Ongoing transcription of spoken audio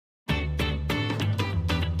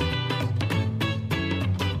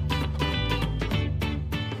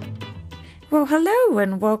Well, hello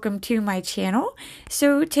and welcome to my channel.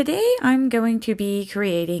 So today I'm going to be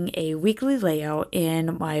creating a weekly layout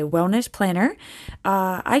in my wellness planner.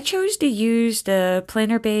 I chose to use the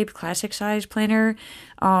Planner Babe Classic Size Planner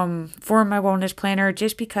for my wellness planner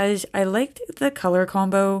just because I liked the color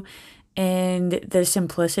combo and the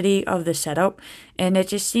simplicity of the setup, and it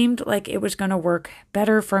just seemed like it was going to work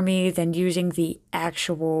better for me than using the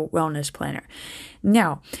actual wellness planner.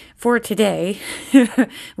 Now, for today,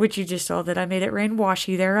 which you just saw that I made it rain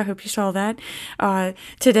washi there. I hope you saw that.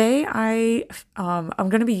 Today, I'm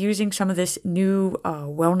going to be using some of this new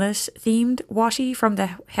wellness themed washi from the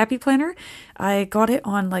Happy Planner. I got it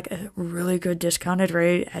on like a really good discounted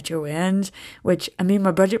rate at Joann's, which I mean,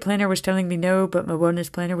 my budget planner was telling me no, but my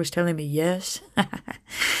wellness planner was telling me yes.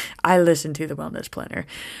 I listened to the wellness planner.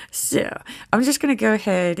 So I'm just going to go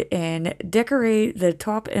ahead and decorate the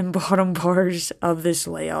top and bottom bars of this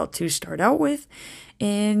layout to start out with.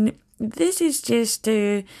 And this is just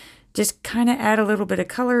to kind of add a little bit of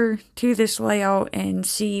color to this layout and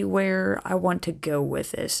see where I want to go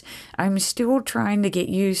with this. I'm still trying to get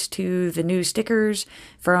used to the new stickers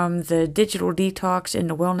from the digital detox and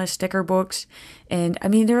the wellness sticker books. And I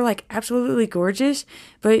mean, they're like absolutely gorgeous,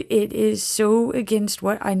 but it is so against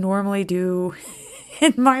what I normally do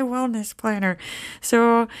in my wellness planner.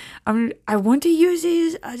 So I want to use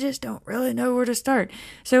these. I just don't really know where to start.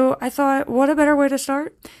 So I thought, what a better way to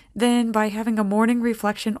start than by having a morning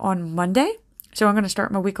reflection on Monday. So I'm going to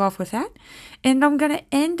start my week off with that. And I'm going to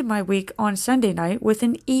end my week on Sunday night with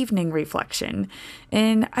an evening reflection.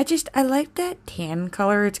 And I like that tan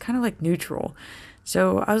color. It's kind of like neutral.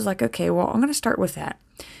 So I was like, okay, well, I'm going to start with that.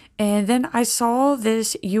 And then I saw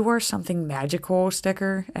this "You Are Something Magical"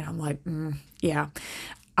 sticker, and I'm like, yeah,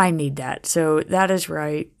 I need that. So that is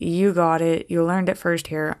right. You got it. You learned it first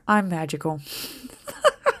here. I'm magical.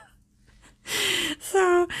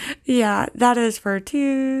 So, yeah, that is for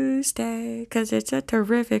Tuesday, because it's a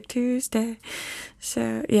terrific Tuesday.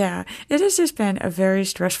 So, yeah, it has just been a very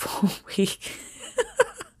stressful week.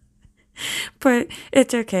 But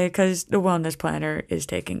it's okay because the wellness planner is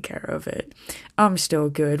taking care of it. I'm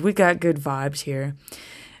still good. We got good vibes here.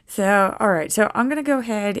 So, all right. So I'm going to go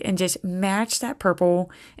ahead and just match that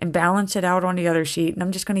purple and balance it out on the other sheet. And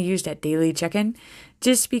I'm just going to use that daily check-in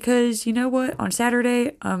just because, you know what? On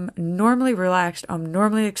Saturday, I'm normally relaxed. I'm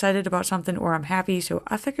normally excited about something or I'm happy. So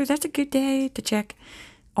I figured that's a good day to check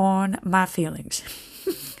on my feelings.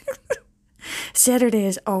 Saturday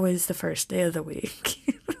is always the first day of the week.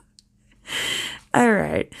 All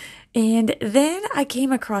right. And then I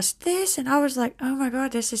came across this and I was like, oh my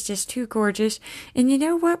God, this is just too gorgeous. And you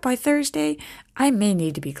know what? By Thursday, I may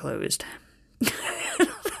need to be closed.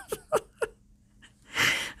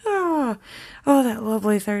 Oh, that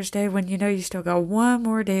lovely Thursday when you know you still got one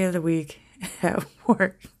more day of the week at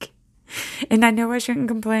work. And I know I shouldn't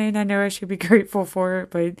complain. I know I should be grateful for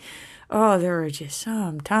it. But, oh, there are just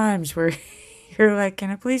some times where you're like,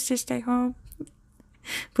 can I please just stay home?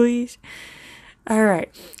 Please. All right.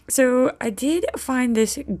 So I did find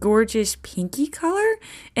this gorgeous pinky color,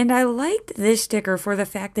 and I liked this sticker for the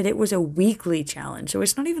fact that it was a weekly challenge. So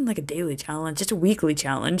it's not even like a daily challenge, it's a weekly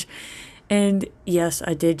challenge. And yes,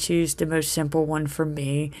 I did choose the most simple one for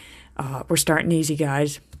me. We're starting easy,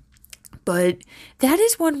 guys. But that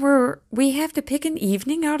is one where we have to pick an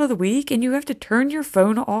evening out of the week and you have to turn your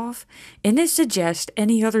phone off and it suggests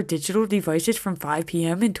any other digital devices from 5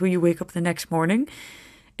 p.m. until you wake up the next morning.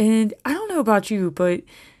 And I don't know about you, but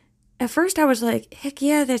at first I was like, heck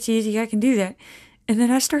yeah, that's easy. I can do that. And then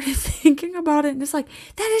I started thinking about it and it's like,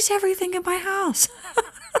 that is everything in my house.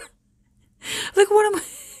 Like, what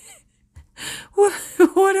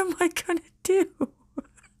am I gonna do?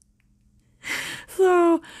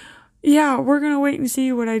 So, yeah, we're gonna wait and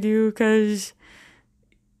see what I do because,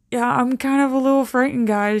 yeah, I'm kind of a little frightened,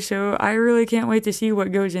 guys. So I really can't wait to see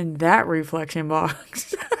what goes in that reflection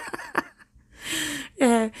box.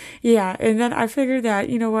 Yeah, and then I figured that,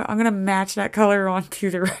 you know what, I'm going to match that color onto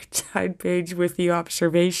the right side page with the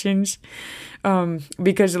observations,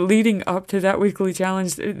 because leading up to that weekly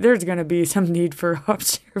challenge, there's going to be some need for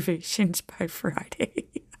observations by Friday.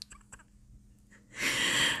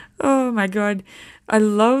 Oh my God. I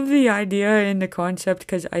love the idea and the concept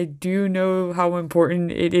because I do know how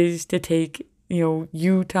important it is to take,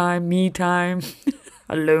 you time, me time,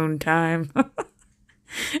 alone time.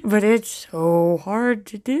 But it's so hard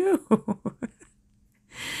to do.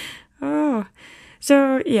 Oh,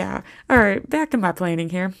 so yeah. All right, back to my planning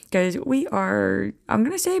here because I'm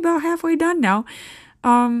going to say about halfway done now.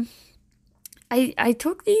 I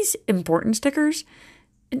took these important stickers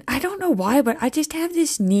And I don't know why, but I just have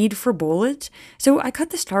this need for bullets. So I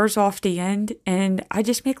cut the stars off the end and I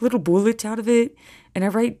just make little bullets out of it. And I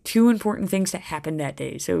write two important things that happened that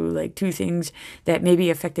day. So, like, two things that maybe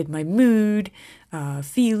affected my mood,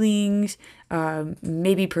 feelings,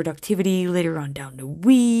 maybe productivity later on down the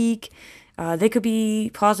week. They could be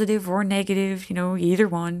positive or negative, either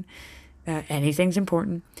one. Anything's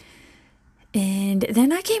important. And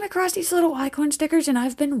then I came across these little icon stickers, and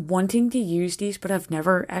I've been wanting to use these, but I've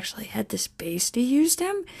never actually had the space to use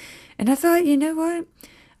them. And I thought, you know what?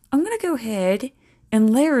 I'm going to go ahead and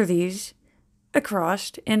layer these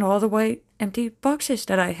across in all the white empty boxes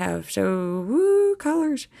that I have. So, woo,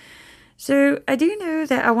 colors. So I do know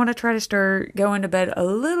that I want to try to start going to bed a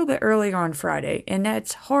little bit earlier on Friday. And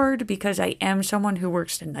that's hard because I am someone who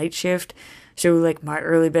works the night shift. So, like, my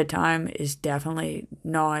early bedtime is definitely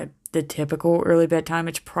not the typical early bedtime.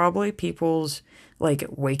 It's probably people's, like,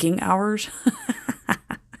 waking hours.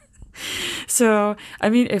 So, I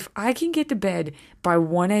mean, if I can get to bed by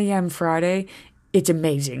 1 a.m. Friday, it's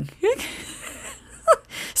amazing.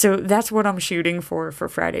 So that's what I'm shooting for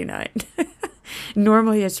Friday night.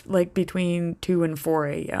 Normally it's like between 2 and 4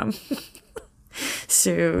 a.m.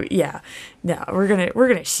 So yeah, no, we're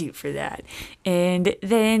gonna shoot for that. And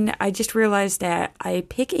then I just realized that I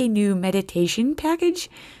pick a new meditation package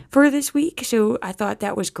for this week. So I thought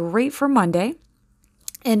that was great for Monday.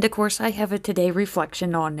 And of course I have a today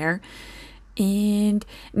reflection on there. And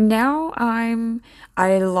now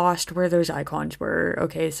I lost where those icons were.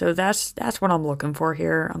 Okay, so that's what I'm looking for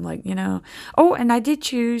here. I'm like, Oh, and I did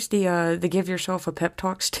choose the Give Yourself a Pep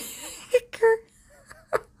Talk sticker.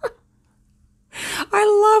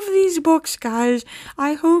 I love these books, guys.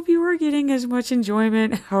 I hope you are getting as much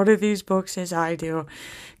enjoyment out of these books as I do.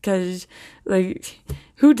 Because, like,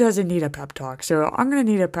 who doesn't need a pep talk? So I'm going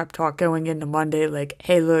to need a pep talk going into Monday. Like,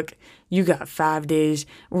 hey, look, you got 5 days.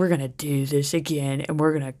 We're going to do this again. And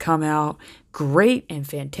we're going to come out great and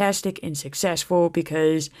fantastic and successful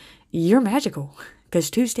because you're magical. Because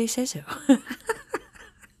Tuesday says so.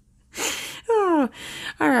 Oh,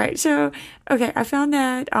 all right. So, okay, I found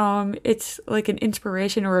that it's like an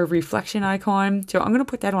inspiration or a reflection icon. So I'm going to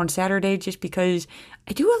put that on Saturday just because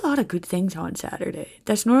I do a lot of good things on Saturday.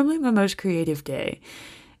 That's normally my most creative day.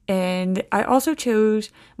 And I also chose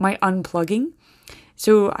my unplugging.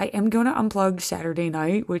 So I am going to unplug Saturday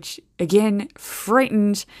night, which again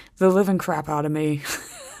frightens the living crap out of me.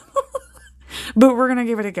 But we're going to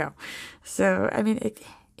give it a go. So, I mean, it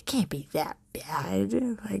can't be that bad.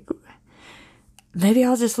 Like, maybe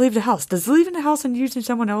I'll just leave the house. Does leaving the house and using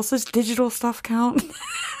someone else's digital stuff count?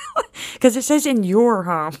 Because it says in your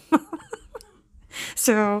home.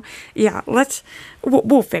 So, yeah,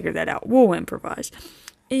 we'll figure that out. We'll improvise.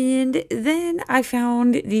 And then I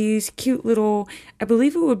found these cute little, I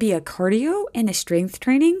believe it would be a cardio and a strength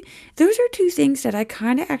training. Those are two things that I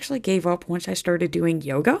kind of actually gave up once I started doing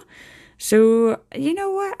yoga. So, you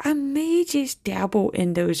know what? I may just dabble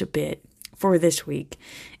in those a bit for this week.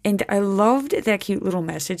 And I loved that cute little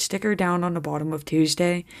message sticker down on the bottom of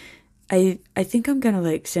Tuesday. I think I'm going to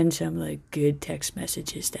like send some like good text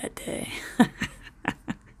messages that day.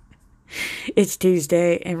 It's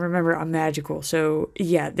Tuesday, and remember, I'm magical. So,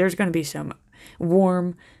 yeah, there's going to be some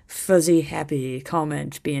warm, fuzzy, happy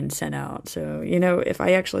comments being sent out. So, if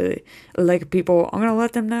I actually like people, I'm going to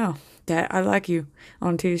let them know that I like you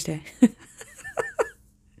on Tuesday.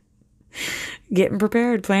 Getting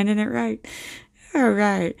prepared, planning it right. All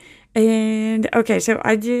right. And, okay, so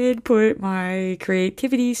I did put my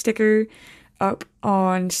creativity sticker up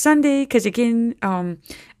on Sunday because, again,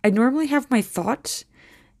 I normally have my thoughts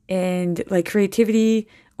and like creativity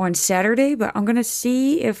on Saturday, but I'm going to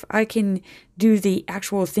see if I can do the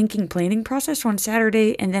actual thinking planning process on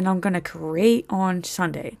Saturday, and then I'm going to create on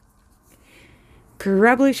Sunday.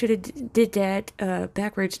 Probably should have did that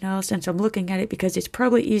backwards now since I'm looking at it because it's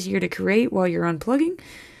probably easier to create while you're unplugging.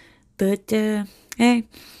 But, hey,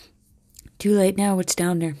 too late now, it's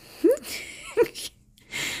down there.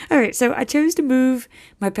 All right, so I chose to move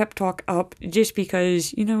my pep talk up just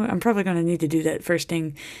because, I'm probably going to need to do that first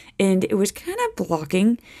thing. And it was kind of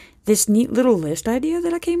blocking this neat little list idea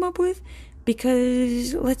that I came up with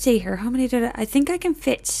because, let's see here, how many did I think I can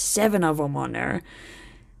fit 7 of them on there.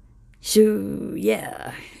 So,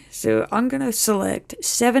 yeah. So I'm going to select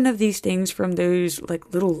 7 of these things from those,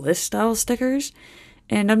 like, little list style stickers.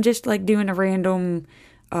 And I'm just, like, doing a random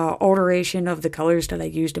alteration of the colors that I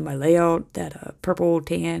used in my layout, that purple,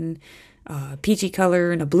 tan, peachy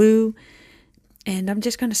color, and a blue. And I'm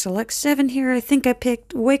just going to select 7 here. I think I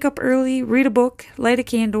picked wake up early, read a book, light a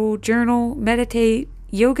candle, journal, meditate,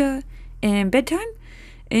 yoga, and bedtime.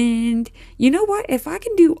 And you know what? If I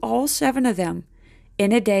can do all 7 of them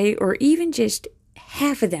in a day, or even just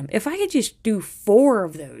half of them. If I could just do 4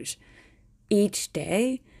 of those each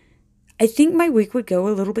day, I think my week would go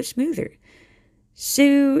a little bit smoother.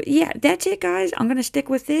 So, yeah, that's it, guys. I'm going to stick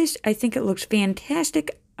with this. I think it looks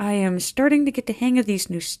fantastic. I am starting to get the hang of these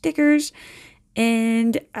new stickers.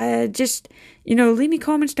 And just, leave me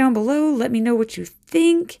comments down below. Let me know what you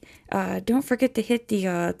think. Don't forget to hit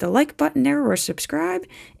the like button there or subscribe.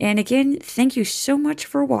 And again, thank you so much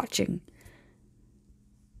for watching.